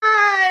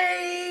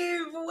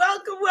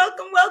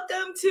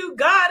welcome to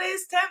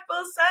Goddess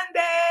Temple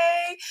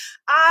Sunday.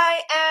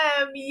 I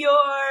am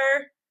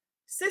your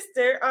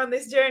sister on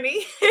this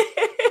journey.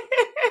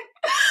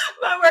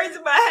 My words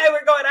in my head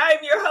were going, I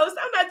am your host.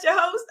 I'm not your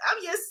host.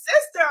 I'm your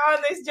sister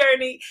on this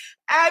journey.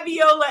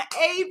 Abiola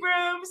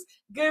Abrams,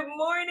 good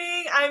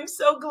morning. I'm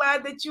so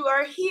glad that you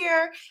are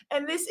here.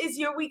 And this is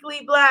your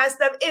weekly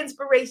blast of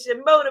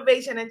inspiration,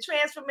 motivation, and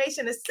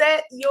transformation to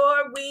set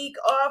your week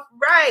off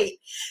right.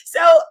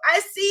 So I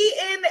see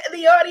in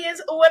the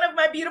audience one of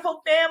my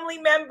beautiful family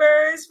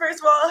members. First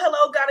of all,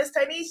 hello, Goddess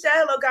Tanisha.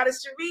 Hello,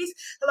 Goddess Cherise.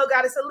 Hello,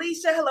 Goddess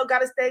Alicia. Hello,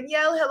 Goddess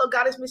Danielle. Hello,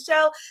 Goddess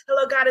Michelle.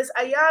 Hello, Goddess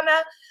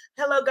Ayana.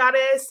 Hello,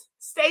 Goddess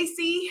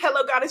Stacy.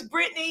 Hello, Goddess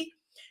Brittany.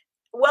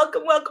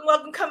 Welcome.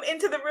 Come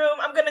into the room.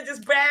 I'm going to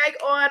just brag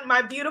on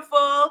my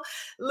beautiful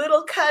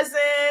little cousin,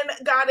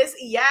 Goddess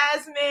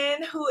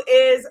Yasmin, who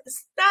is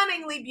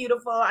stunningly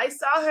beautiful. I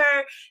saw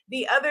her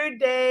the other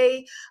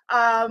day,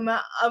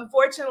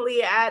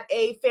 unfortunately, at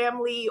a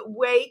family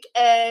wake,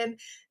 and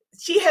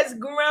she has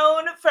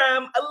grown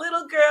from a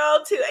little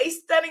girl to a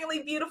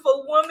stunningly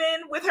beautiful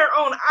woman with her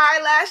own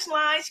eyelash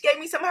line. She gave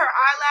me some of her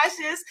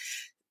eyelashes,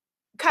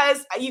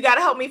 because you got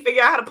to help me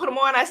figure out how to put them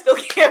on. I still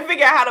can't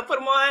figure out how to put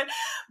them on.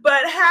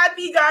 But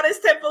happy Goddess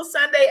Temple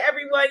Sunday,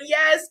 everyone.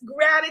 Yes,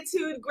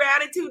 gratitude,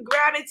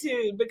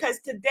 because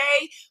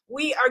today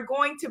we are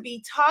going to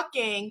be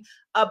talking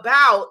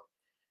about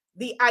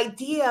the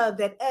idea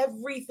that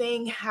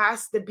everything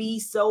has to be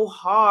so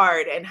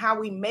hard and how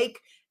we make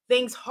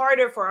things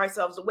harder for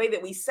ourselves, the way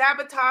that we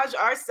sabotage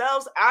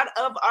ourselves out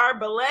of our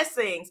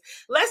blessings.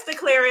 Let's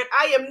declare it.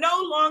 I am no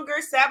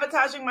longer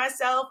sabotaging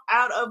myself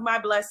out of my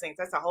blessings.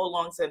 That's a whole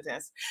long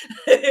sentence.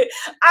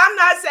 I'm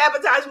not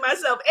sabotaging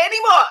myself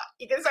anymore.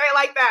 You can say it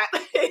like that.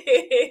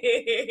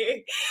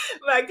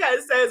 My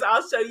cuz says,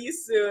 I'll show you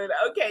soon.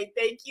 Okay,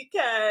 thank you,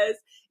 cuz.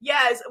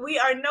 Yes, we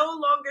are no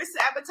longer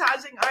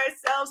sabotaging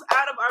ourselves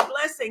out of our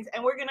blessings.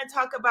 And we're going to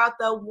talk about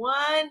the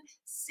one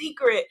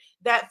secret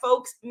that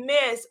folks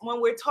miss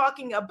when we're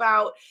talking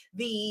about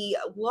the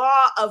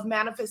law of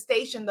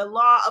manifestation, the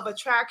law of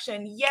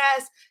attraction.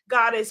 Yes,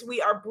 Goddess,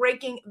 we are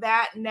breaking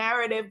that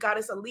narrative.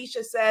 Goddess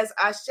Alicia says,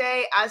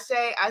 Ashe,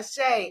 Ashe,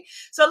 Ashe.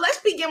 So let's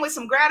begin with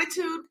some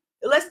gratitude.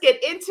 Let's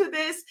get into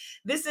this.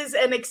 This is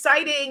an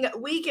exciting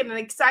week and an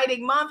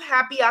exciting month.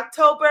 Happy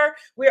October.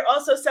 We're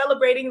also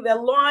celebrating the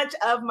launch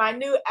of my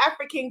new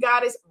African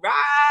Goddess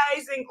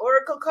Rising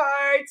Oracle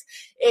cards.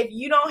 If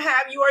you don't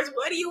have yours,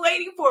 what are you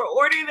waiting for?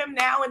 Order them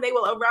now and they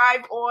will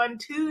arrive on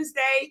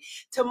Tuesday.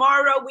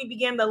 Tomorrow, we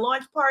begin the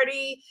launch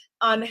party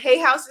on Hay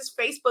House's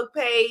Facebook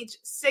page,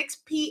 6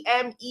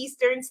 p.m.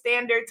 Eastern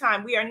Standard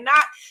Time. We are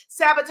not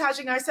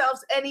sabotaging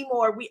ourselves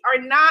anymore. We are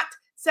not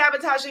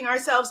sabotaging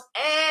ourselves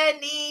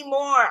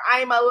anymore.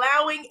 I'm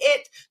allowing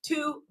it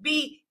to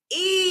be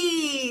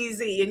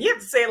easy. And you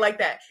have to say it like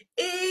that.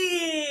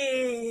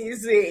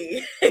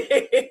 Easy.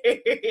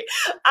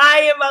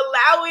 I am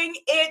allowing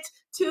it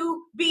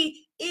to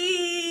be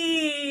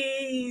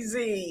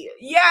easy.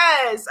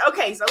 Yes.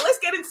 Okay, so let's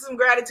get into some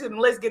gratitude and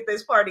let's get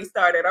this party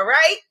started, all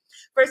right?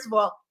 First of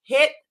all,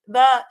 hit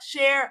the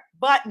share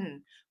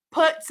button.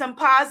 Put some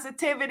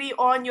positivity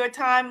on your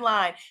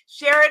timeline.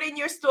 Share it in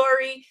your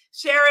story.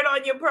 Share it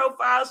on your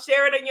profile.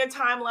 Share it on your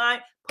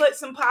timeline. Put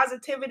some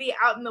positivity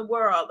out in the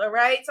world, all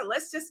right? So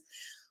let's just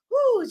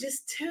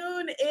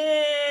tune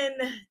in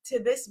to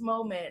this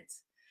moment.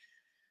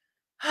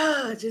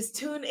 Just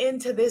tune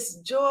into this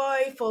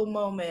joyful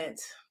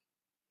moment.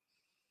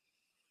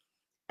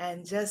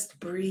 And just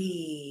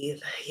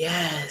breathe.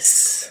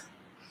 Yes.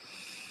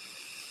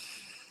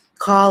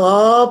 Call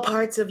all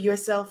parts of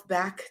yourself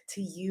back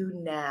to you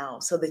now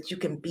so that you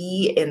can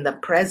be in the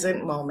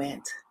present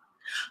moment.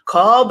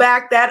 Call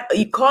that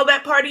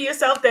part of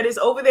yourself that is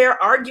over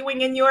there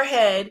arguing in your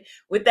head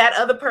with that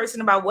other person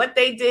about what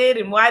they did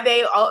and why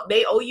they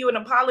owe you an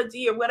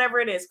apology or whatever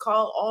it is.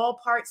 Call all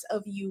parts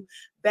of you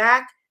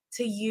back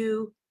to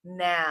you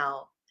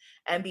now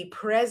and be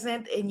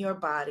present in your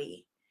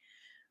body.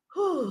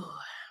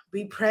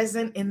 Be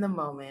present in the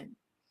moment.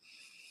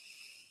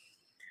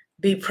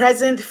 Be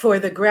present for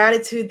the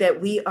gratitude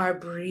that we are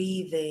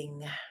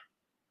breathing.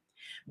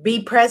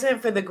 Be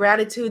present for the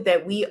gratitude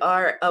that we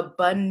are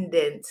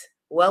abundant,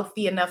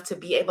 wealthy enough to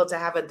be able to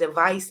have a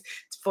device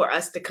for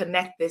us to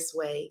connect this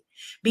way.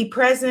 Be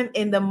present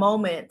in the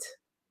moment,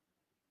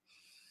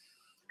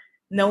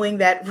 knowing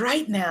that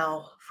right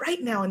now,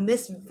 in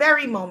this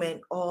very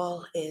moment,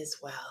 all is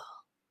well.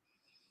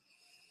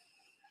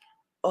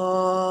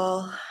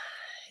 All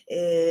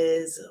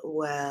is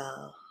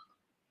well.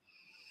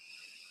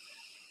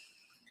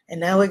 And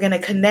now we're going to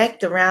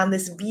connect around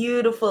this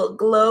beautiful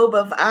globe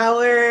of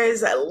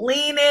ours.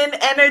 Lean in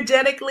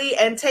energetically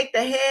and take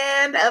the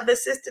hand of the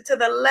sister to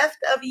the left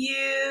of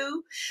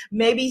you.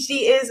 Maybe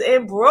she is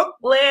in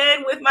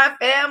Brooklyn with my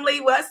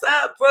family. What's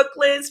up,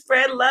 Brooklyn?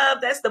 Spread love.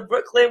 That's the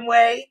Brooklyn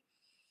way.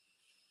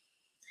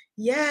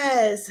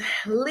 Yes,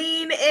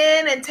 lean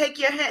in and take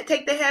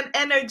the hand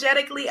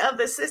energetically of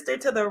the sister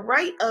to the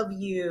right of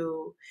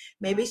you.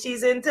 Maybe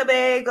she's in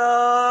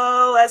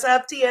Tobago. What's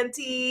up,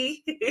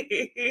 TNT?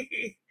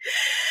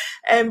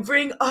 and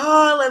bring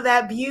all of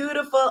that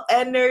beautiful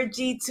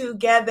energy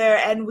together.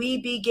 And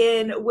we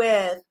begin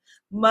with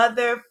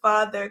Mother,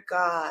 Father,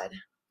 God.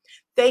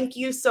 Thank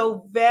you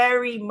so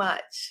very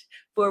much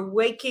for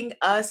waking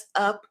us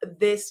up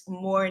this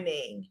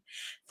morning.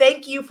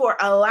 Thank you for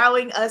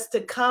allowing us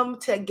to come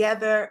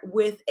together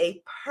with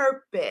a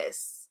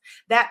purpose.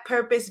 That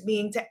purpose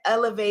being to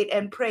elevate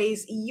and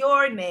praise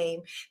your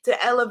name,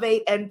 to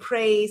elevate and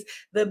praise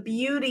the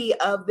beauty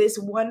of this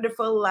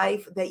wonderful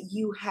life that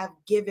you have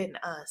given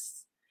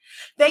us.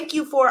 Thank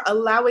you for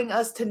allowing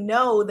us to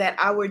know that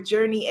our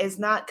journey is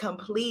not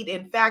complete.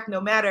 In fact,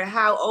 no matter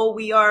how old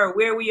we are or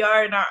where we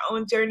are in our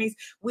own journeys,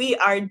 we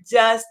are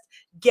just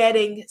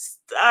getting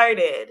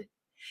started.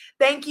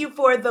 Thank you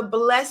for the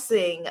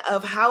blessing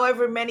of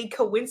however many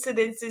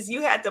coincidences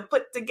you had to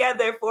put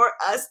together for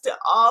us to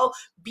all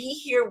be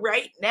here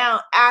right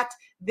now at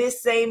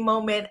this same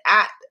moment,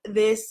 at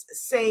this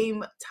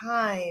same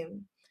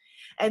time.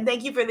 And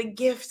thank you for the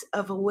gift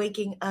of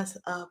waking us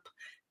up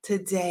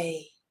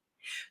today.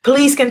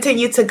 Please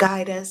continue to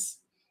guide us.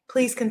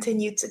 Please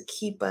continue to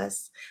keep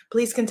us.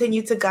 Please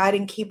continue to guide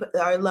and keep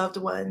our loved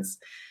ones.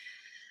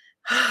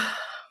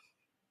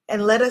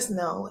 And let us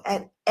know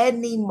at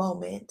any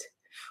moment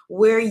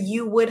where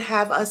you would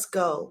have us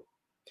go,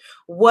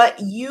 what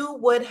you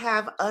would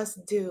have us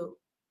do,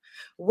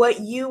 what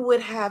you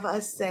would have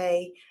us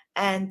say,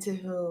 and to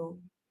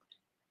whom.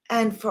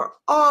 And for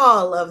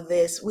all of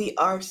this, we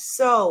are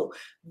so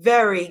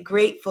very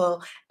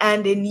grateful.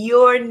 And in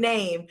your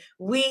name,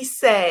 we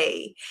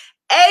say,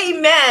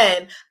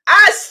 Amen.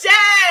 Ashe.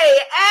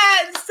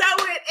 And so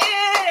it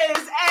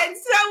is. And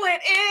so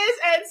it is.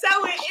 And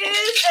so it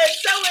is. And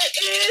so it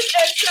is.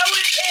 And so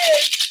it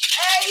is.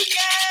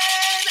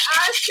 Amen.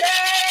 Ashe.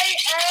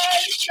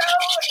 And so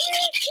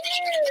it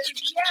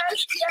is.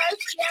 Yes, yes,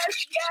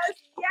 yes, yes,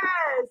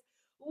 yes.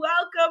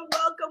 Welcome,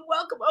 welcome,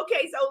 welcome.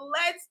 Okay, so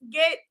let's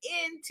get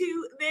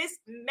into this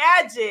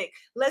magic.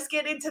 Let's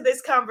get into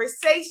this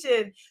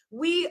conversation.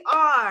 We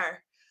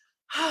are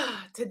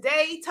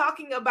today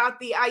talking about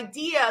the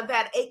idea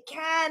that it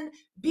can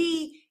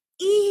be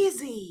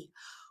easy.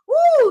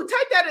 Woo!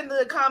 Type that into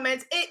the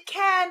comments. It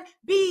can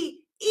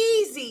be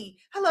easy.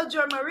 Hello,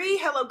 Joy Marie.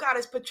 Hello,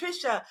 Goddess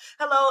Patricia.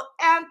 Hello,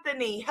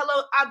 Anthony.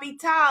 Hello,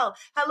 Abital.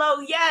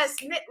 Hello, yes,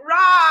 Knit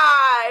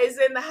Rise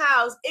in the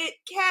house. It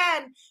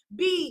can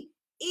be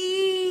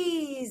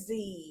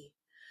easy.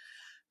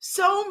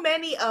 So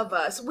many of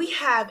us, we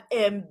have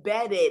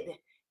embedded,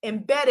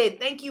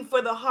 thank you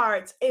for the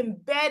hearts,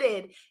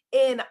 embedded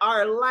in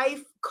our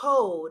life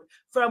code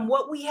from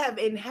what we have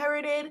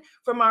inherited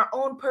from our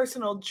own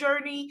personal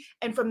journey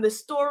and from the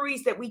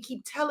stories that we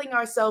keep telling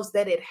ourselves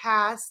that it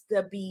has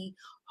to be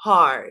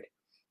hard.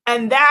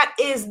 And that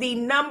is the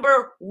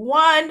number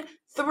one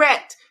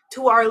threat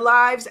to our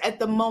lives at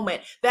the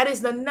moment. That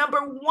is the number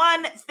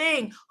one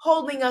thing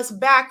holding us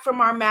back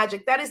from our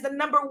magic. That is the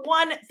number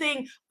one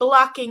thing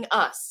blocking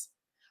us.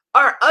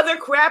 Are other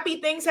crappy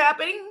things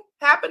happening?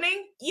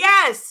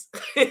 Yes.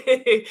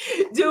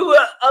 Do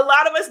a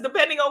lot of us,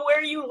 depending on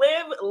where you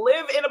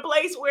live in a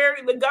place where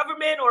the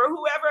government or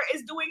whoever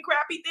is doing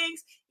crappy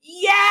things?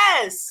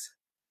 Yes.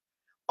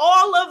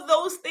 All of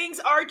those things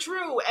are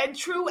true and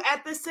true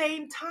at the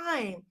same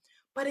time,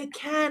 but it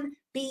can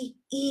be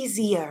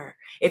easier.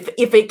 If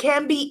it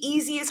can be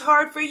easy is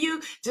hard for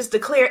you, just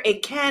declare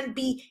it can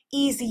be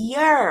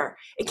easier.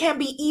 It can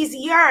be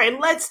easier, and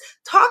let's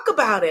talk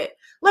about it.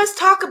 Let's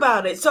talk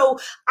about it. So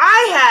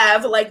I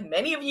have, like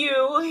many of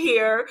you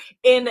here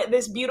in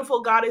this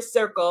beautiful goddess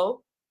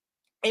circle,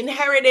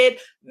 inherited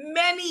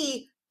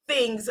many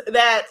things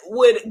that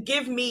would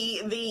give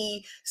me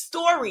the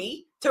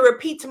story to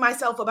repeat to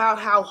myself about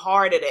how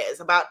hard it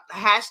is, about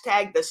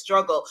hashtag the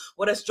struggle,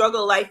 what a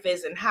struggle life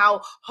is and how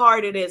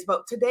hard it is.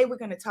 But today we're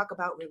going to talk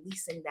about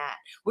releasing that.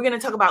 We're going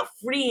to talk about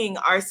freeing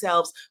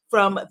ourselves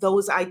from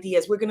those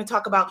ideas. We're going to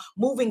talk about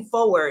moving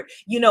forward.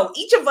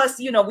 Each of us,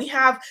 we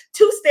have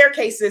two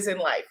staircases in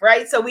life,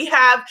 right? So we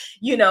have,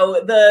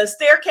 the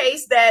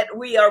staircase that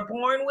we are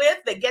born with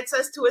that gets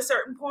us to a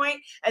certain point.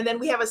 And then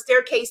we have a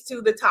staircase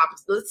to the top.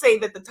 Let's say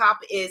that the top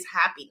is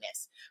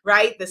happiness,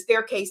 right? The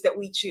staircase that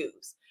we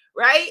choose.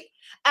 Right?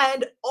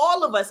 And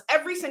all of us,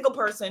 every single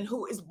person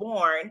who is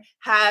born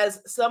has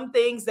some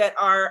things that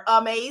are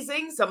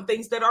amazing, some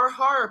things that are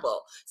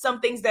horrible,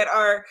 some things that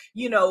are,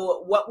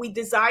 what we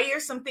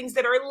desire, some things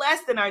that are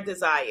less than our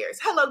desires.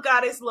 Hello,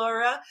 Goddess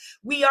Laura.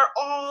 We are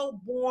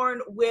all born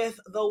with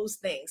those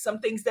things, some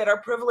things that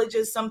are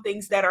privileges, some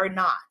things that are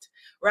not,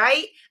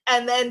 right?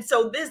 And then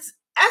so this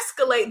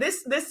escalate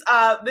this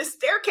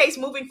staircase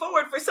moving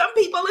forward, for some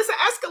people it's an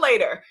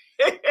escalator.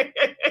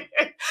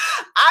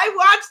 I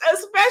watched a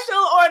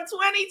special on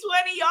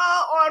 2020,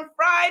 y'all, on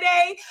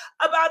Friday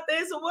about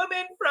this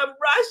woman from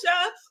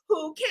Russia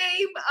who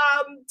came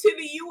to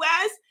the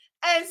US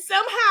and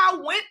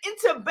somehow went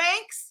into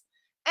banks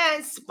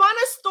and spun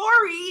a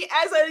story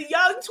as a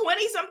young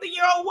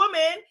 20-something-year-old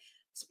woman,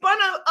 spun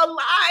a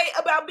lie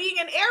about being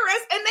an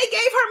heiress, and they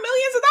gave her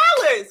millions of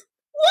dollars.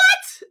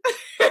 What?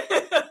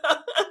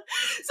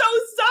 So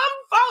some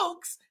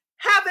folks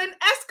have an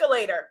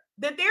escalator,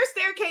 that their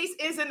staircase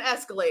is an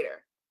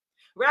escalator,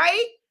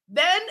 right?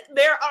 Then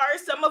there are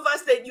some of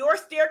us that your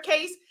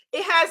staircase,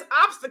 it has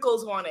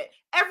obstacles on it.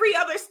 Every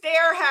other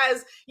stair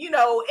has,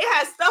 it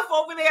has stuff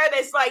over there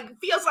that's like,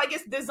 feels like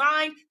it's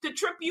designed to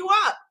trip you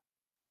up.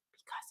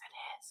 Because it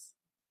is.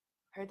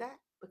 Heard that?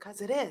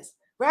 Because it is,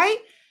 right?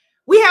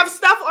 We have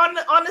stuff on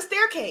the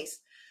staircase.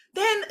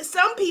 Then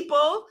some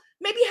people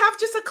maybe have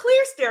just a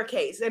clear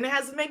staircase and it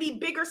has maybe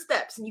bigger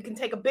steps and you can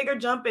take a bigger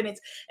jump, and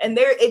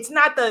it's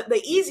not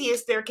the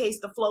easiest staircase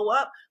to flow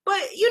up, but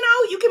you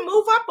can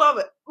move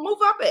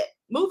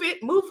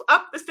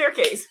up the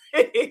staircase.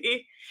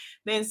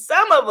 Then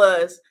some of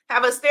us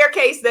have a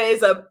staircase that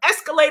is an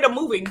escalator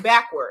moving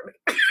backward.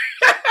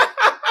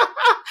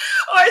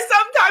 Or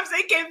sometimes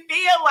it can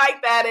feel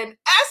like that, an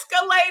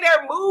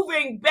escalator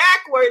moving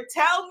backward.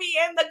 Tell me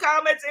in the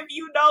comments if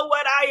you know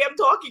what I am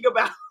talking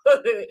about.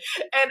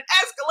 An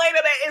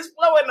escalator that is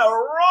flowing the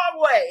wrong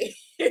way.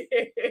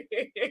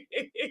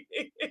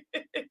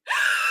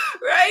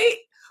 Right?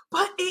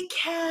 But it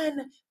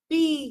can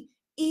be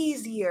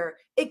easier.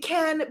 It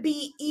can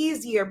be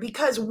easier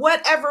because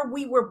whatever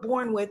we were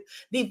born with,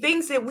 the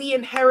things that we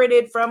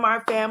inherited from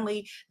our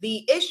family,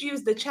 the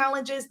issues, the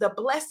challenges, the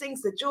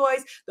blessings, the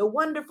joys, the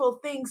wonderful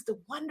things, the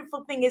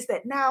wonderful thing is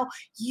that now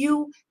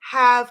you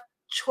have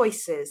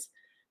choices.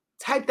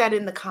 Type that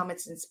in the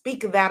comments and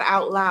speak that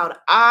out loud.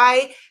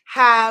 I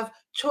have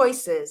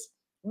choices.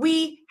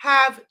 We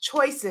have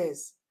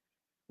choices.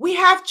 We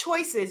have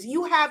choices.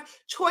 You have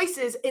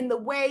choices in the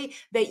way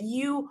that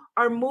you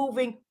are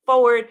moving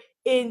forward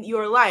in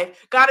your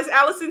life. Goddess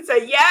Allison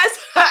said, yes,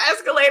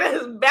 escalator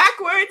is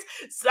backwards,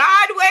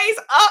 sideways,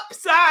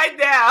 upside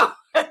down.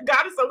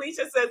 Goddess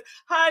Alicia says,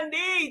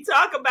 honey,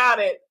 talk about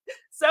it.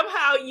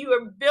 Somehow you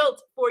are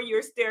built for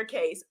your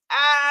staircase.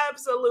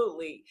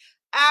 Absolutely.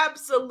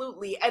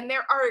 Absolutely. And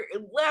there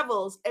are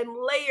levels and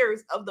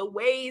layers of the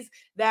ways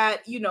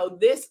that,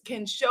 this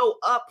can show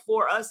up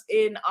for us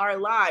in our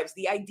lives.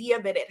 The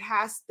idea that it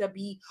has to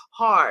be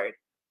hard.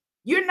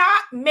 You're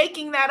not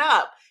making that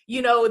up.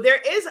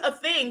 There is a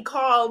thing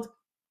called,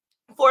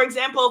 for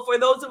example, for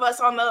those of us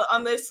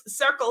on this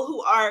circle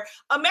who are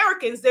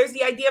Americans, there's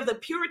the idea of the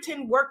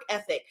Puritan work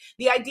ethic,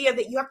 the idea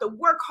that you have to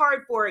work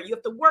hard for it. You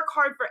have to work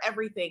hard for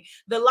everything.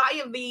 The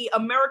lie of the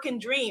American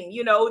dream,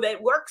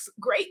 that works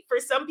great for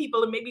some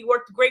people and maybe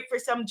worked great for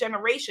some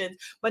generations,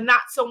 but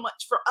not so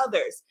much for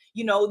others.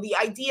 The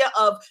idea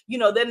of,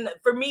 then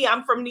for me,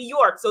 I'm from New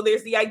York. So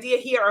there's the idea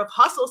here of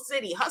hustle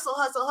city, hustle,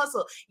 hustle,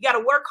 hustle. You got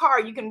to work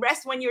hard. You can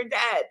rest when you're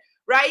dead.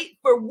 Right?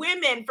 For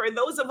women, for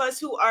those of us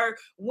who are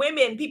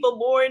women, people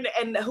born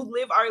and who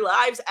live our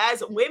lives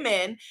as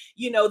women,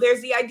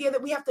 there's the idea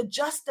that we have to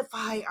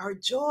justify our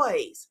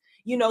joys.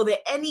 That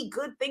any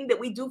good thing that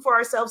we do for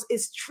ourselves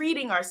is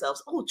treating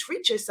ourselves. Oh,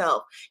 treat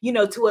yourself,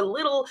 to a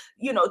little,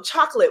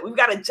 chocolate. We've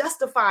got to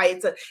justify.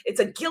 It's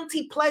a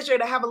guilty pleasure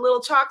to have a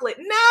little chocolate.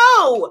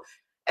 No.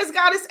 As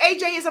Goddess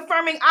AJ is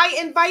affirming, I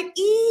invite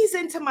ease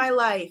into my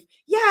life.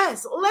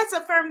 Yes, let's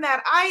affirm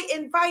that. I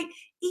invite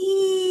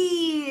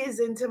ease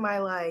into my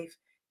life.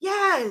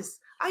 Yes,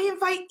 I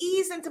invite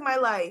ease into my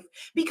life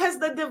because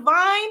the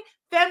divine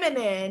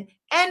feminine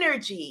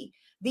energy,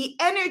 the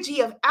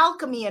energy of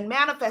alchemy and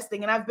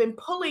manifesting, and I've been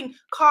pulling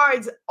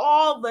cards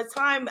all the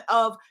time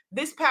of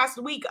this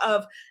past week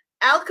of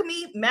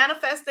alchemy,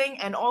 manifesting,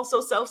 and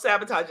also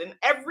self-sabotage. And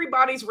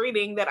everybody's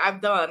reading that I've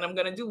done, I'm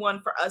going to do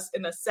one for us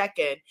in a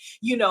second,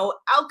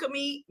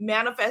 alchemy,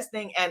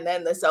 manifesting, and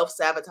then the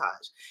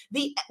self-sabotage.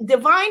 The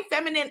divine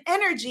feminine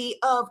energy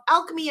of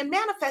alchemy and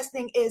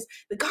manifesting is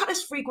the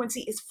goddess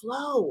frequency is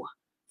flow.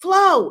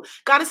 Flow.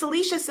 Goddess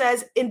Alicia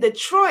says in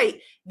Detroit,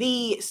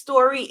 the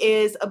story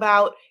is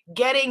about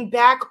getting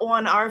back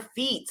on our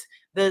feet.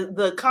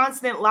 The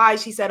constant lie,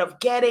 she said, of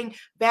getting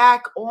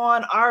back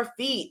on our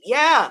feet.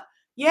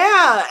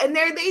 Yeah, and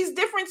there are these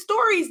different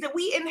stories that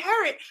we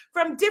inherit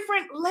from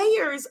different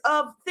layers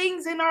of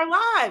things in our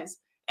lives.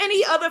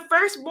 Any other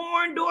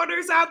firstborn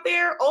daughters out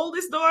there,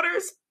 oldest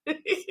daughters?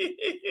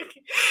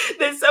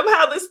 Then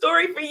somehow the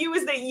story for you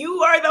is that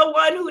you are the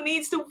one who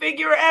needs to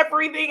figure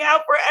everything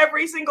out for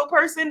every single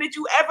person that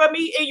you ever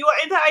meet in your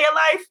entire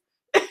life.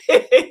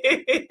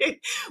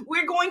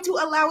 We're going to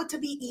allow it to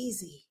be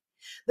easy.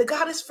 The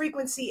goddess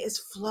frequency is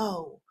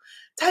flow.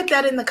 Type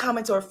that in the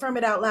comments or affirm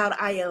it out loud.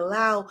 I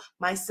allow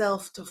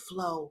myself to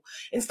flow.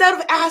 Instead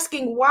of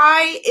asking,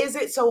 why is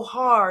it so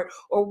hard?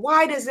 Or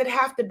why does it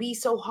have to be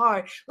so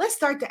hard? Let's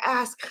start to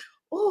ask,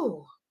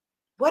 oh,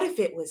 what if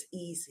it was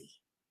easy?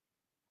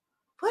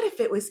 What if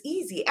it was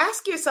easy?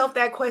 Ask yourself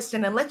that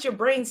question and let your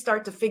brain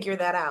start to figure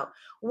that out.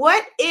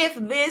 What if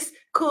this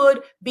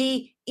could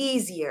be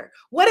easier?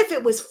 What if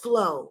it was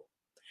flow?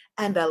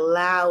 And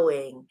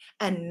allowing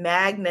and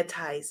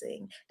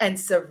magnetizing and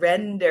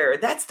surrender.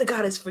 That's the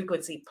goddess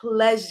frequency.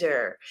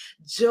 Pleasure,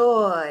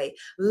 joy,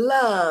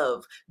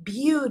 love,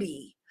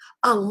 beauty,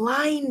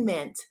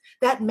 alignment,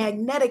 that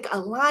magnetic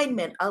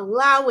alignment,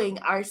 allowing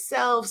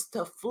ourselves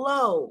to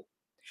flow.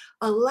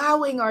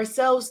 allowing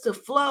ourselves to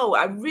flow.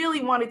 I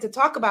really wanted to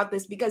talk about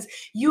this because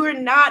you are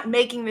not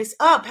making this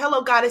up.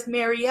 Hello, Goddess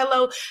Mary.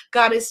 Hello,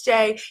 Goddess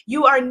Jay.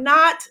 You are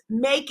not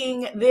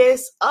making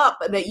this up,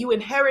 that you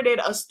inherited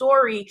a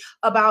story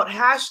about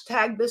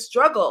hashtag the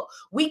struggle.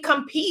 We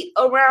compete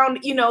around,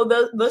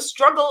 the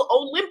struggle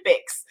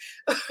Olympics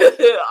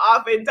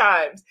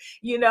oftentimes.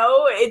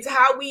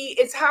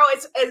 It's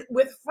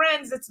with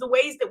friends, it's the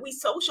ways that we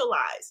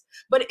socialize.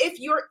 But if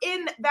you're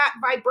in that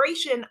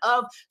vibration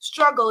of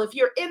struggle, if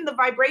you're in the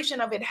vibration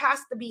of it has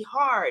to be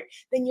hard,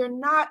 then you're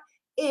not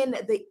in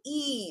the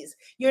ease.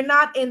 You're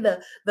not in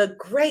the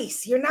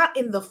grace. You're not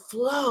in the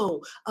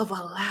flow of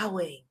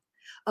allowing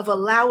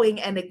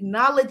and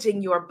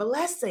acknowledging your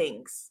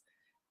blessings.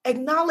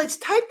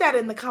 Type that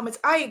in the comments.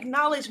 I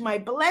acknowledge my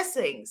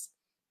blessings.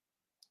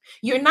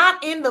 You're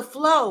not in the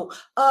flow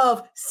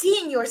of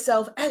seeing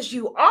yourself as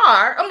you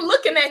are. I'm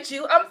looking at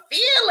you. I'm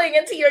feeling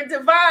into your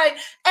divine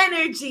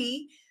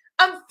energy.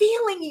 I'm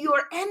feeling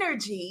your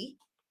energy.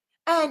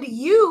 And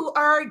you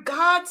are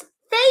God's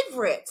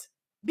favorite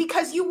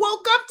because you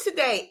woke up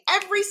today.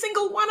 Every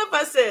single one of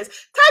us is.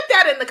 Type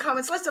that in the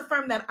comments. Let's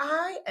affirm that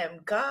I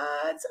am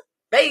God's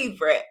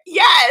favorite.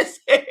 Yes.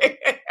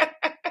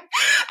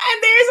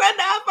 And there's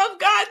enough of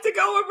God to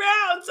go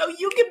around. So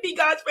you can be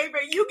God's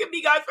favorite. You can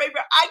be God's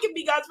favorite. I can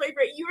be God's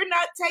favorite. You're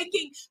not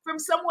taking from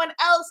someone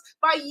else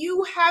by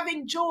you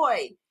having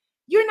joy.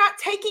 You're not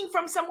taking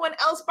from someone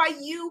else by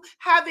you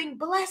having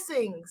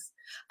blessings.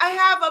 I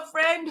have a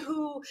friend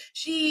who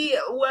she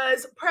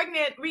was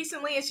pregnant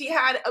recently and she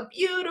had a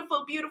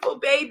beautiful, beautiful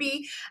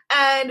baby.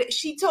 And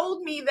she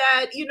told me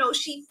that,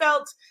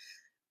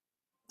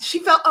 she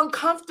felt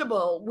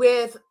uncomfortable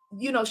with,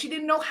 she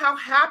didn't know how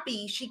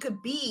happy she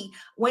could be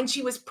when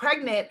she was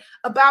pregnant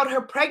about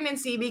her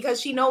pregnancy,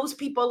 because she knows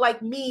people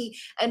like me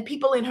and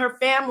people in her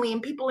family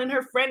and people in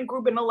her friend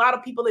group and a lot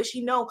of people that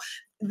she knows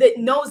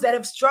that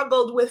have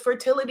struggled with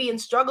fertility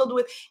and struggled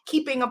with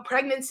keeping a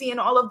pregnancy and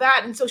all of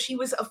that. And so she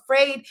was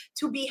afraid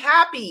to be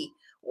happy.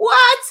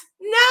 What?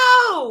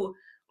 No.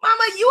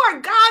 Mama, you are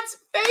God's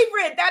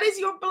favorite. That is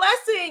your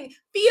blessing.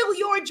 Feel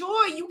your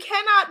joy. You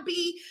cannot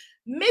be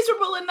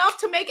miserable enough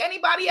to make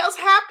anybody else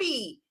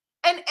happy.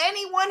 And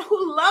anyone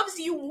who loves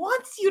you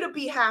wants you to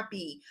be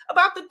happy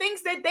about the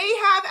things that they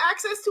have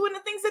access to and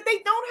the things that they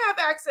don't have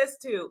access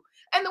to.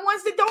 And the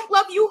ones that don't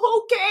love you,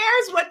 who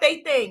cares what they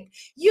think?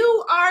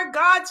 You are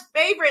God's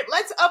favorite.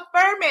 Let's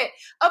affirm it.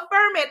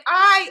 Affirm it.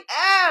 I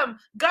am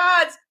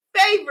God's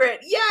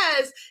favorite.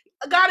 Yes.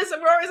 Goddess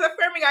Aurora is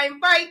affirming. I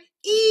invite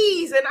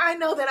ease. And I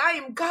know that I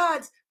am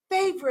God's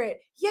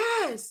favorite.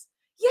 Yes.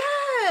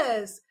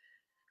 Yes.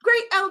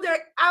 Great Elder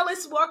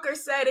Alice Walker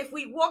said, if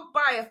we walk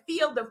by a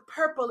field of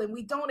purple and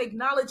we don't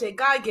acknowledge it,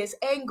 God gets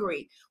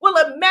angry. Well,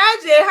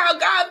 imagine how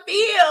God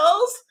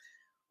feels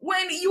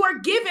when you are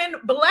given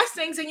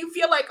blessings and you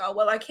feel like, oh,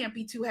 well, I can't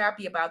be too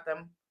happy about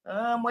them.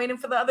 I'm waiting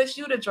for the other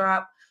shoe to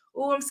drop.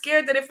 Oh, I'm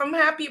scared that if I'm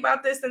happy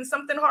about this, then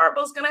something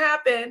horrible is going to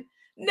happen.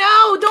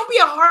 No, don't be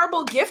a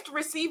horrible gift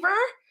receiver.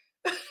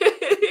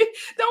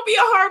 Don't be a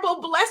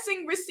horrible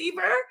blessing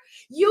receiver.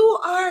 You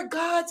are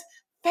God's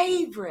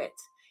favorite.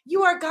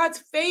 You are God's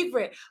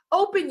favorite.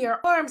 Open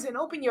your arms and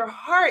open your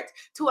heart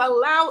to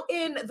allow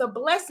in the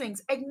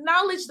blessings.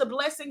 Acknowledge the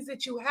blessings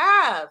that you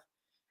have.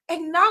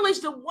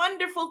 Acknowledge the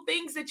wonderful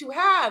things that you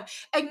have.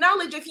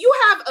 Acknowledge if you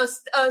have a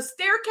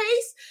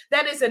staircase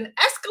that is an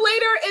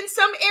escalator in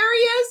some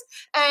areas,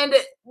 and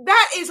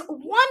that is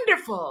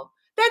wonderful.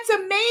 That's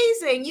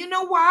amazing. You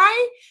know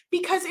why?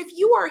 Because if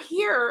you are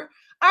here,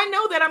 I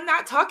know that I'm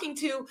not talking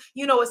to,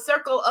 a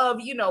circle of,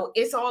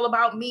 it's all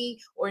about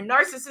me or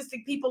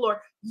narcissistic people,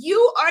 or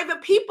you are the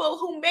people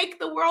who make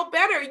the world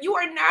better. You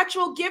are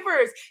natural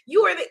givers.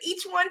 You are the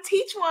each one,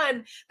 teach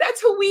one.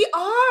 That's who we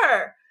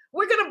are.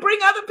 We're going to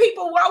bring other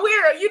people while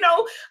we're,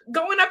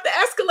 going up the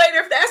escalator.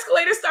 If the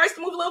escalator starts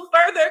to move a little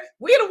further,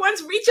 we're the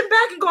ones reaching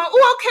back and going,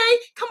 oh, okay,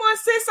 come on,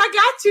 sis, I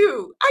got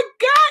you. I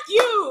got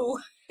you.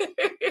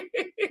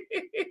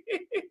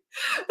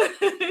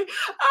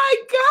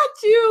 I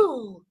got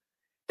you.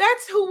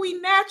 That's who we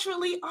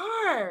naturally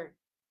are.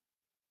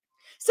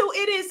 So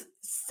it is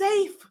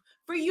safe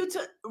for you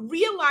to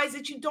realize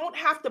that you don't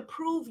have to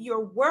prove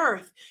your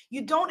worth.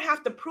 You don't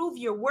have to prove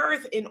your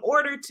worth in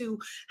order to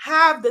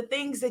have the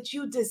things that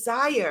you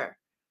desire.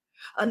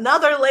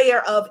 Another layer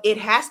of it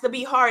has to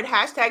be hard,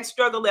 hashtag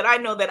struggle, that I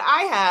know that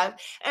I have,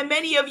 and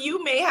many of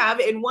you may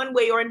have in one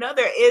way or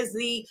another, is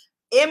the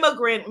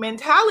immigrant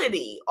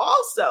mentality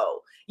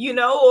also.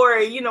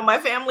 My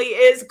family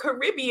is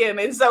Caribbean.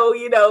 And so,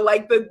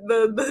 like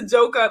the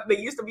joke up that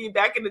used to be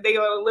back in the day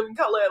on Living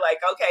Color, like,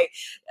 okay,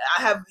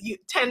 I have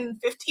 10,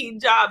 15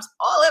 jobs.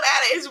 All of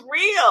that is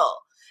real.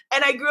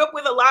 And I grew up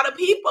with a lot of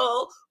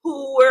people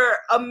who were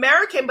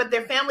American, but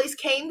their families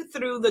came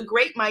through the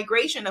Great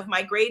Migration of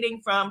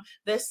migrating from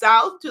the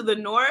South to the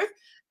North.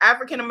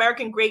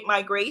 African-American Great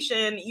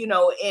Migration,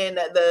 and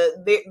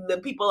the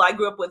people I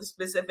grew up with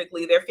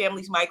specifically, their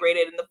families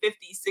migrated in the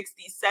 50s,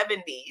 60s,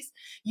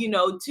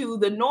 70s, to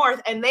the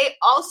North. And they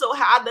also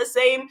had the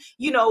same,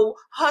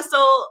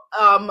 hustle,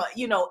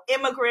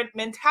 immigrant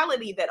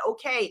mentality that,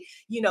 okay,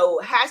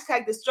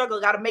 hashtag the struggle,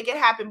 got to make it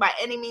happen by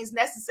any means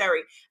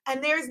necessary.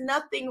 And there's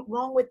nothing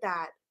wrong with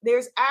that.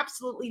 There's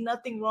absolutely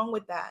nothing wrong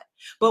with that.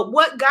 But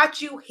what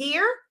got you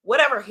here,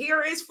 whatever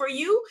here is for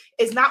you,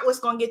 is not what's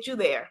going to get you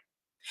there.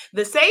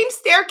 The same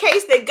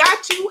staircase that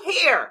got you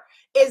here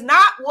is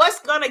not what's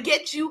going to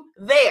get you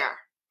there.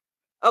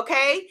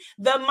 Okay?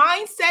 The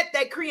mindset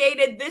that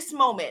created this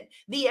moment,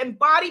 the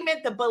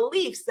embodiment, the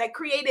beliefs that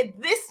created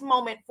this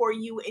moment for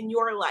you in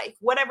your life,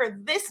 whatever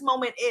this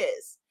moment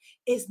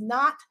is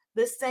not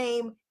the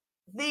same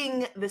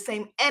thing, the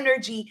same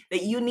energy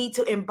that you need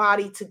to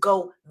embody to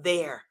go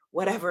there,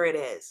 whatever it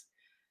is.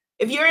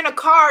 If you're in a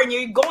car and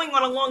you're going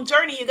on a long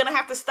journey, you're going to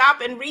have to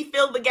stop and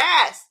refill the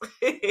gas.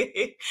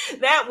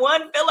 That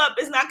one fill up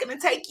is not going to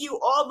take you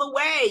all the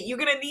way. You're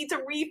going to need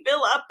to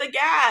refill up the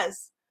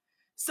gas.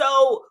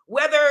 So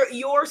whether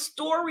your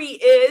story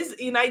is,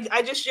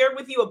 I just shared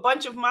with you a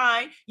bunch of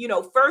mine,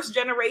 first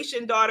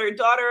generation daughter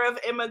of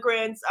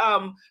immigrants,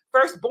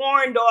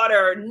 firstborn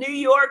daughter, New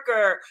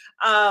Yorker,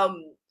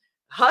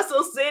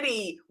 Hustle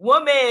City,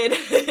 woman,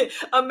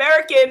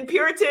 American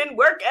Puritan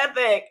work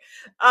ethic.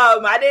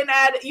 I didn't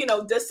add,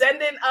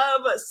 descendant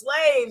of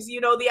slaves,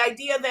 the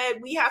idea that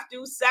we have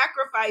to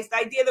sacrifice, the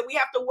idea that we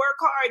have to work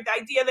hard, the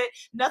idea that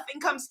nothing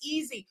comes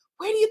easy.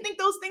 Where do you think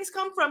those things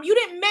come from? You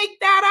didn't make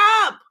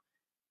that up.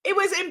 It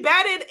was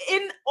embedded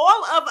in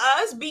all of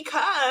us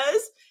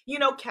because,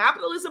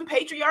 capitalism,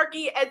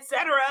 patriarchy,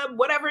 etc.,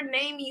 whatever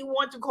name you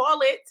want to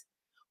call it,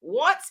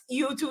 wants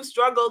you to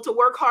struggle, to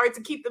work hard,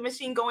 to keep the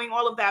machine going,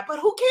 all of that. But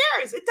who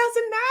cares? It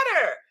doesn't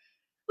matter.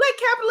 Let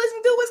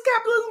capitalism do what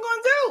capitalism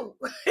gonna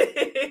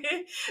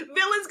do.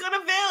 Villain's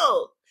gonna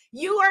vill.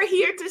 You are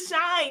here to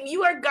shine.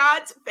 You are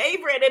God's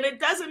favorite. And it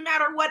doesn't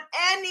matter what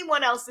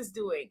anyone else is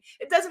doing.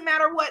 It doesn't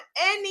matter what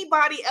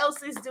anybody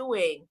else is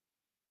doing.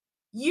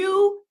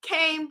 You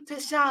came to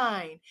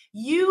shine.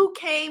 You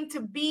came to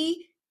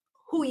be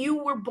who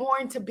you were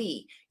born to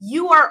be.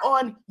 You are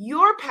on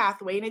your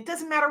pathway, and it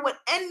doesn't matter what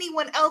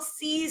anyone else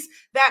sees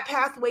that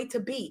pathway to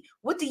be.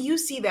 What do you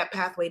see that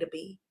pathway to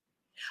be?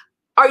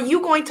 Are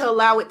you going to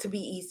allow it to be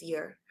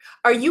easier?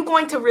 Are you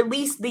going to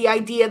release the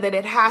idea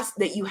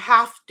that you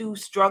have to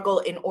struggle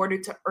in order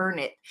to earn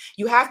it?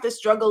 You have to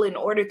struggle in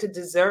order to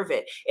deserve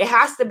it. It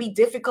has to be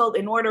difficult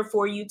in order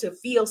for you to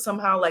feel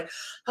somehow like,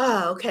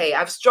 okay,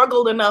 I've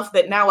struggled enough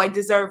that now I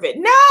deserve it.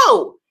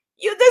 No!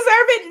 You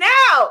deserve it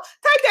now.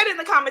 Type that in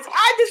the comments.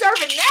 I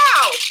deserve it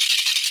now.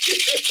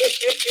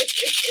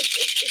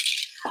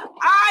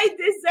 I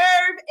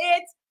deserve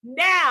it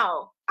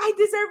now. I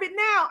deserve it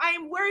now. I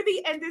am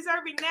worthy and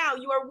deserving now.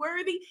 You are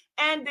worthy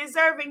and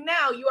deserving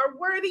now. You are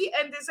worthy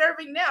and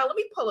deserving now. Let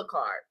me pull a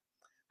card.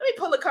 Let me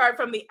pull a card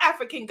from the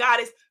African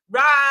Goddess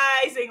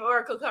Rising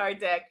Oracle card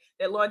deck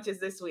that launches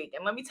this week.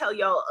 And let me tell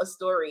y'all a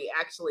story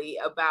actually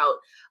about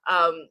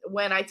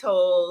when I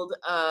told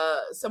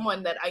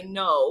someone that I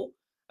know.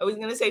 I was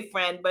going to say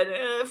friend, but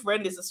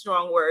friend is a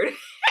strong word.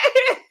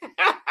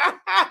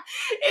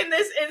 In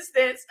this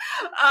instance,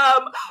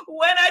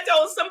 when I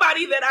told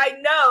somebody that I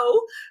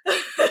know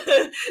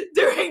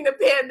during the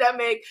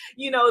pandemic,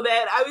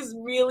 that I was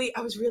really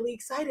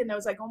excited. And I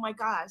was like, oh my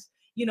gosh,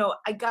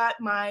 I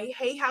got my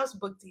Hay House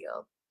book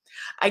deal.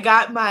 I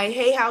got my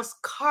Hay House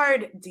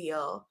card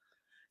deal,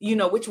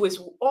 which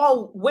was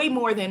all way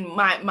more than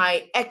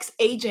my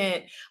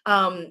ex-agent.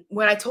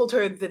 When I told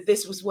her that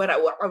this was what I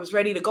was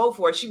ready to go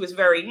for, she was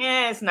very,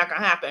 it's not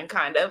going to happen,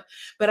 kind of.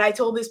 But I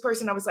told this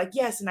person, I was like,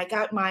 yes. And I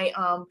got my,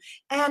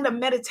 and a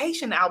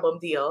meditation album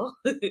deal,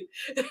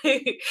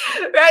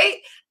 right?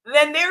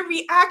 Then their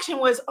reaction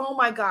was, oh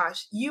my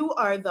gosh, you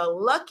are the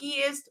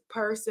luckiest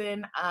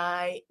person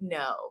I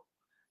know.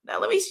 Now,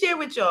 let me share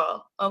with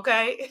y'all,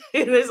 okay?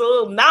 There's a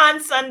little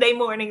non-Sunday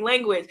morning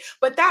language,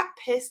 but that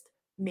pissed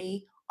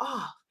me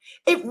off.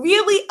 It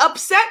really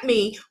upset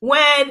me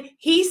when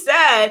he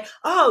said,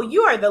 oh,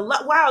 you are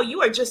wow,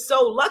 you are just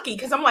so lucky.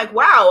 Because I'm like,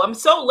 wow, I'm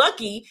so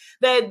lucky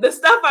that the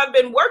stuff I've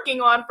been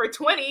working on for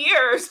 20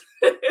 years,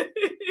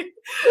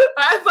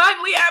 I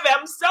finally have it.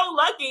 I'm so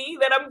lucky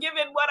that I'm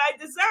given what I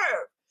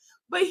deserve.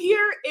 But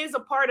here is a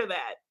part of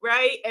that,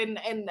 right? And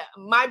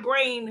my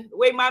brain, the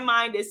way my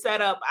mind is set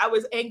up, I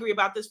was angry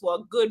about this for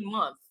a good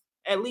month,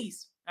 at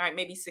least. All right,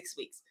 maybe 6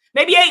 weeks,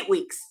 maybe 8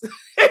 weeks.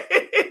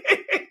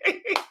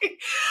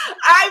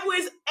 I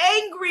was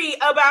angry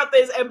about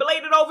this and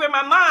played it over in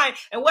my mind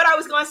and what I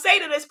was going to say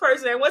to this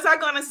person. And was I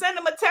going to send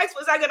them a text?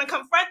 Was I going to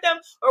confront them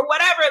or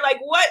whatever? Like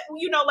what,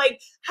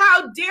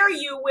 how dare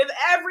you with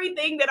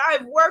everything that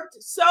I've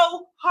worked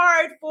so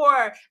hard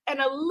for, and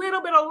a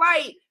little bit of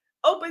light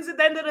opens at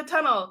the end of the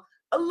tunnel.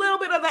 A little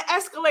bit of the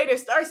escalator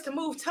starts to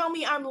move. Tell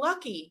me I'm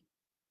lucky.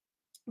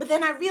 But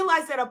then I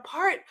realized that a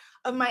part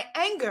of my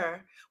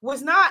anger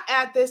was not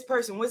at this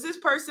person. Was this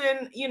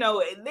person,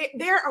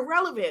 they're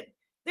irrelevant.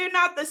 They're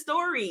not the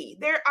story.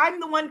 I'm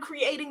the one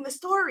creating the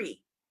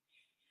story.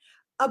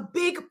 a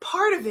big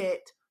part of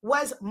it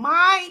was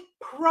my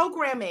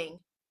programming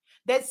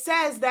that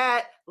says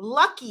that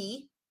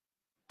lucky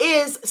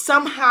is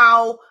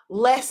somehow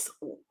less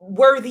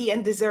worthy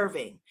and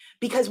deserving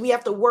because we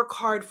have to work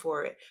hard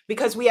for it,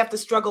 because we have to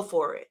struggle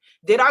for it.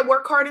 Did I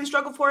work hard and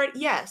struggle for it?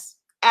 Yes,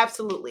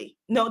 absolutely,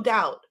 no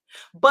doubt.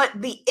 But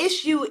the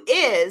issue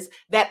is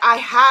that I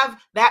have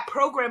that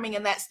programming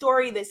and that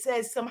story that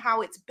says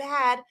somehow it's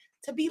bad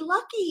to be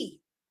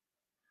lucky.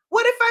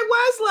 What if I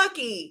was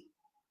lucky?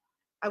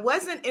 I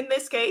wasn't in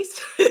this case,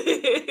 but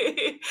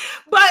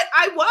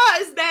I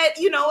was that,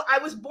 I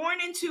was born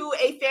into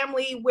a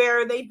family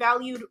where they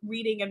valued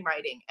reading and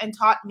writing and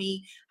taught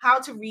me how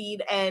to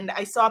read. And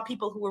I saw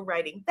people who were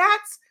writing.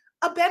 That's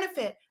a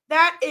benefit.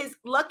 That is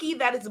lucky.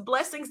 That is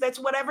blessings. That's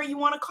whatever you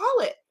want to call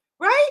it,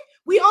 right?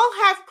 We all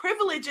have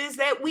privileges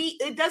that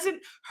it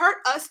doesn't hurt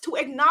us to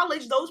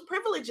acknowledge those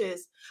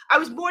privileges. I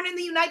was born in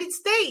the United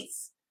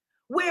States,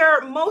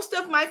 where most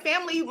of my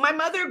family, my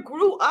mother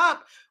grew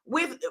up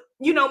with,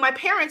 my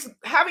parents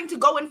having to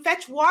go and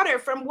fetch water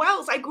from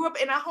wells. I grew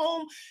up in a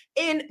home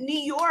in New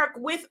York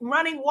with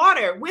running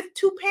water with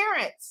two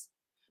parents.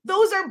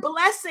 Those are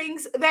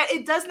blessings that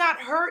it does not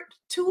hurt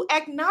to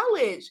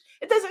acknowledge.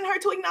 It doesn't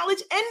hurt to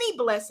acknowledge any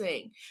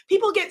blessing.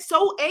 People get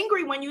so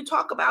angry when you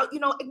talk about,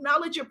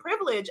 acknowledge your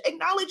privilege,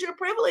 acknowledge your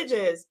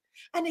privileges,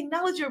 and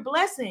acknowledge your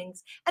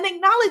blessings, and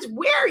acknowledge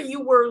where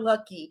you were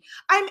lucky.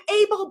 I'm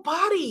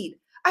able-bodied.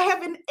 I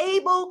have an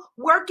able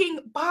working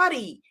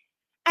body.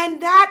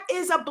 And that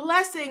is a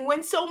blessing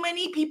when so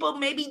many people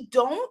maybe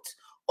don't.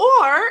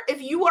 Or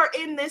if you are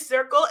in this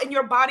circle and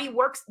your body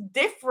works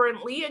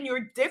differently and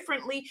you're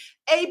differently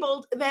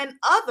abled than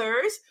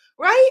others,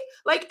 right?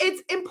 Like,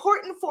 it's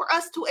important for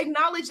us to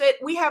acknowledge that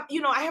we have,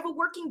 I have a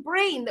working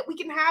brain, that we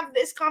can have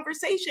this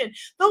conversation.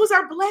 Those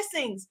are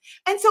blessings.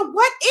 And so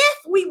what if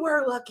we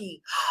were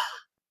lucky?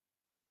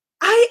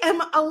 I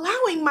am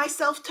allowing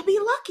myself to be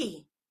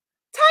lucky.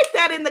 Type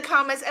that in the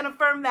comments and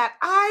affirm that.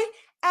 I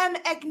am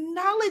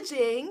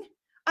acknowledging,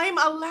 I'm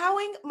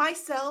allowing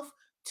myself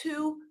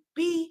to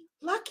be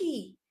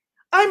lucky.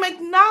 I'm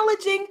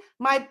acknowledging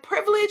my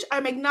privilege.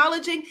 I'm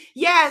acknowledging,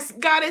 yes,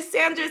 Goddess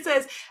Sandra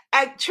says,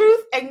 at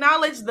truth,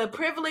 acknowledge the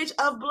privilege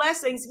of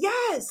blessings.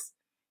 Yes,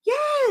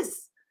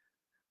 yes.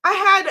 I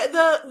had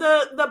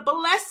the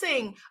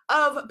blessing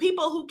of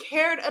people who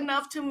cared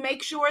enough to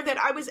make sure that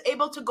I was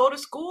able to go to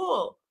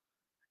school.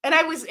 And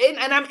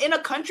I'm in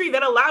a country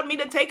that allowed me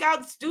to take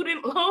out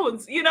student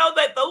loans,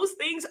 that those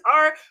things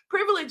are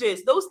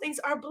privileges. Those things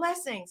are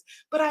blessings,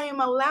 but I am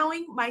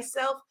allowing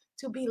myself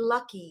to be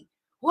lucky.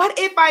 What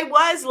if I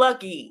was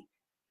lucky?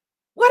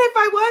 What if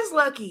I was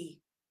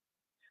lucky?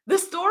 The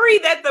story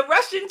that the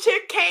Russian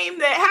chick came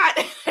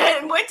that had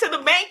and went to the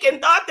bank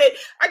and thought that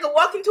I could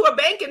walk into a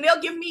bank and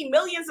they'll give me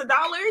millions of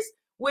dollars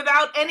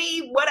without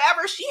any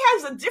whatever. She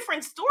has a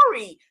different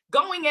story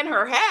going in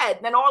her head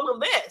than all of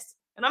this.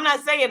 And I'm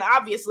not saying,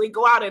 obviously,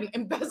 go out and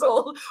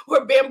embezzle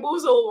or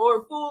bamboozle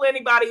or fool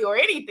anybody or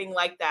anything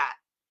like that.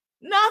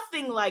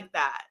 Nothing like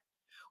that.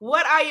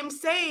 What I am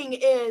saying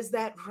is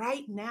that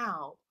right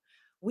now,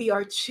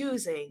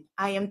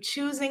 I am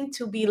choosing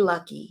to be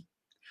lucky.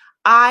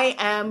 I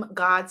am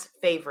God's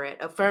favorite.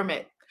 Affirm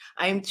it.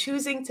 I am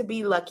choosing to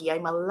be lucky.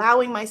 I'm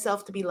allowing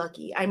myself to be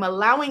lucky. I'm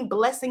allowing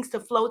blessings to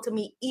flow to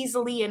me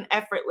easily and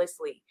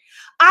effortlessly.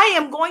 I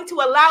am going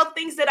to allow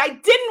things that I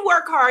didn't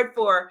work hard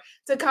for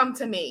to come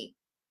to me.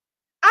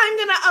 I'm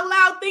going to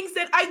allow things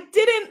that I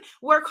didn't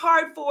work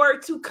hard for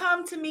to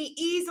come to me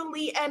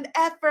easily and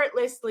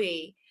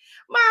effortlessly.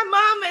 My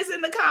mom is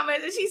in the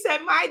comments and she said,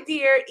 my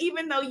dear,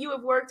 even though you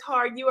have worked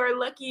hard, you are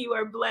lucky, you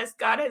are blessed.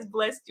 God has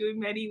blessed you in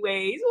many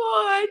ways.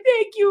 Oh,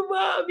 thank you,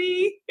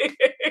 mommy.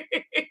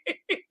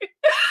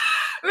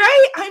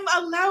 Right? I'm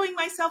allowing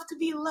myself to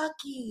be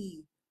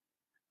lucky.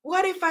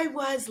 What if I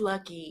was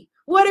lucky?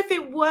 What if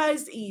it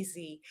was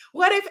easy?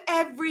 What if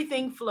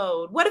everything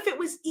flowed? What if it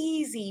was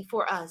easy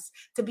for us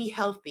to be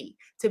healthy,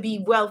 to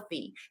be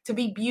wealthy, to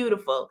be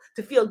beautiful,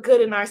 to feel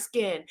good in our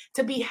skin,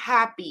 to be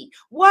happy?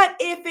 What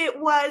if it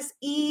was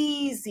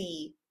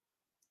easy?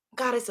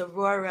 Goddess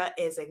Aurora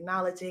is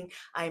acknowledging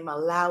I'm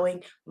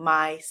allowing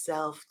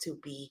myself to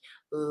be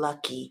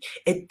lucky.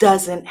 It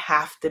doesn't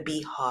have to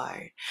be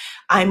hard.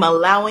 I'm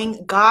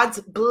allowing God's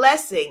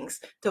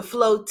blessings to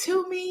flow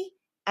to me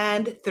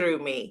and through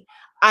me.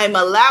 I'm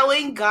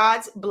allowing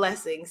God's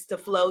blessings to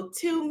flow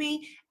to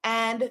me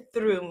and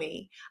through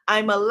me.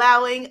 I'm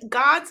allowing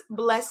God's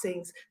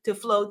blessings to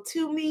flow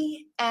to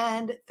me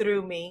and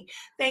through me.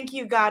 Thank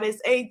you, Goddess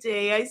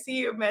AJ. I see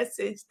your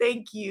message.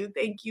 Thank you,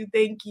 thank you,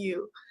 thank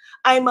you.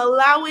 I'm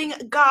allowing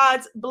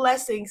God's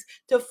blessings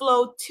to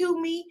flow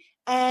to me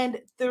and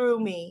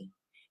through me.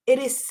 It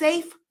is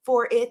safe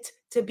for it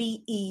to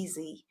be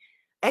easy.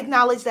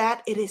 Acknowledge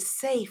that it is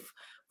safe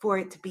for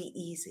it to be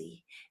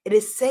easy. It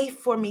is safe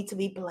for me to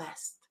be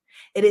blessed.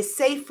 It is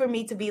safe for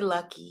me to be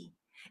lucky.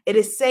 It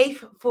is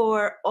safe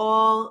for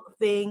all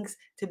things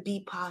to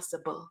be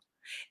possible.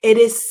 It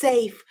is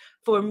safe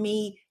for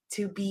me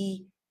to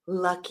be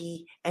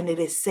lucky, and it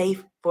is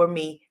safe for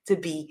me to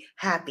be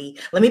happy.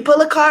 Let me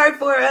pull a card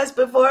for us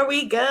before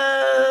we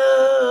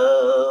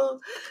go.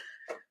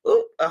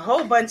 Ooh, a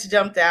whole bunch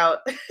jumped out,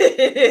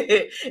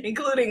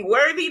 including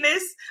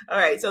worthiness. All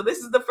right, so this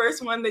is the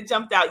first one that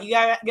jumped out. You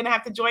are going to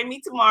have to join me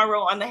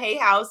tomorrow on the Hay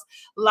House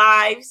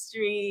live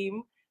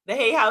stream. The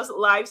Hay House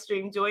live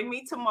stream. Join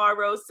me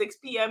tomorrow, 6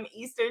 p.m.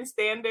 Eastern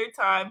Standard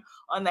Time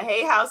on the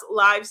Hay House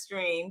live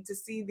stream to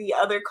see the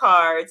other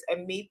cards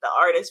and meet the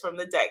artist from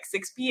the deck.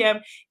 6 p.m.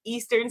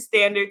 Eastern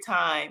Standard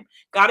Time.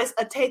 Goddess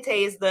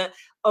Atete is the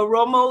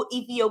Oromo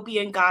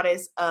Ethiopian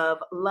goddess of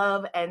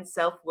love and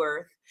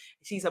self-worth.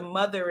 She's a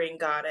mothering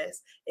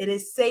goddess. It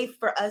is safe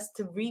for us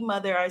to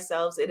remother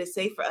ourselves. It is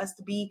safe for us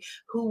to be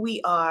who we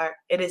are.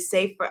 It is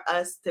safe for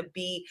us to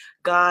be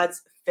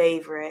God's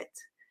favorite.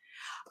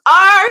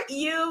 Are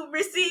you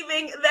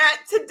receiving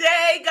that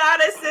today,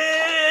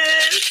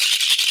 goddesses?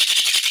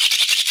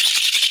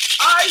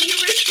 Are you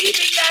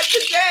receiving that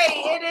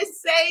today? It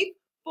is safe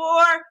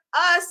for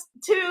us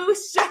to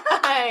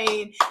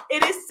shine.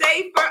 It is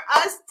safe for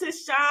us to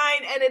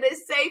shine, and it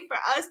is safe for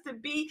us to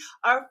be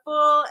our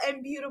full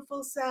and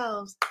beautiful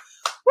selves.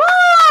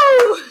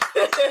 Woo!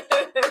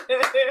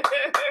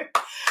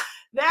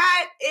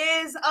 That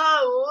is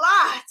a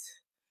lot.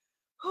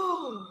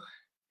 Whew.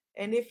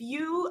 And if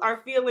you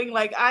are feeling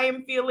like I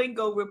am feeling,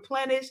 go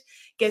replenish,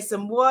 get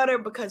some water,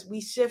 because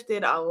we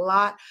shifted a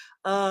lot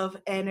of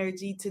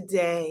energy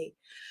today.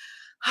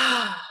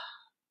 I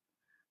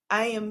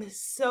am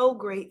so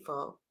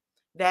grateful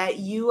that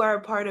you are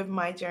a part of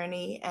my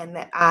journey and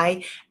that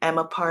I am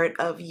a part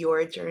of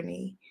your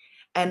journey.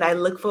 And I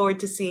look forward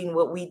to seeing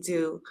what we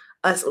do,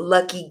 us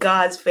lucky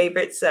God's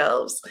favorite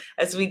selves,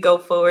 as we go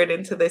forward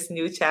into this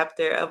new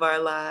chapter of our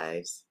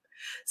lives.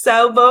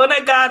 So,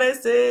 Bona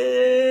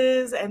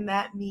goddesses, and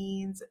that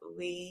means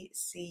we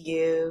see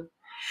you.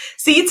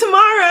 See you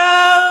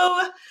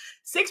tomorrow,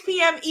 6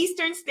 p.m.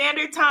 Eastern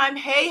Standard Time,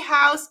 Hay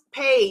House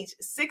page,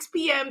 6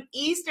 p.m.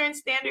 Eastern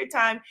Standard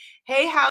Time, Hay House.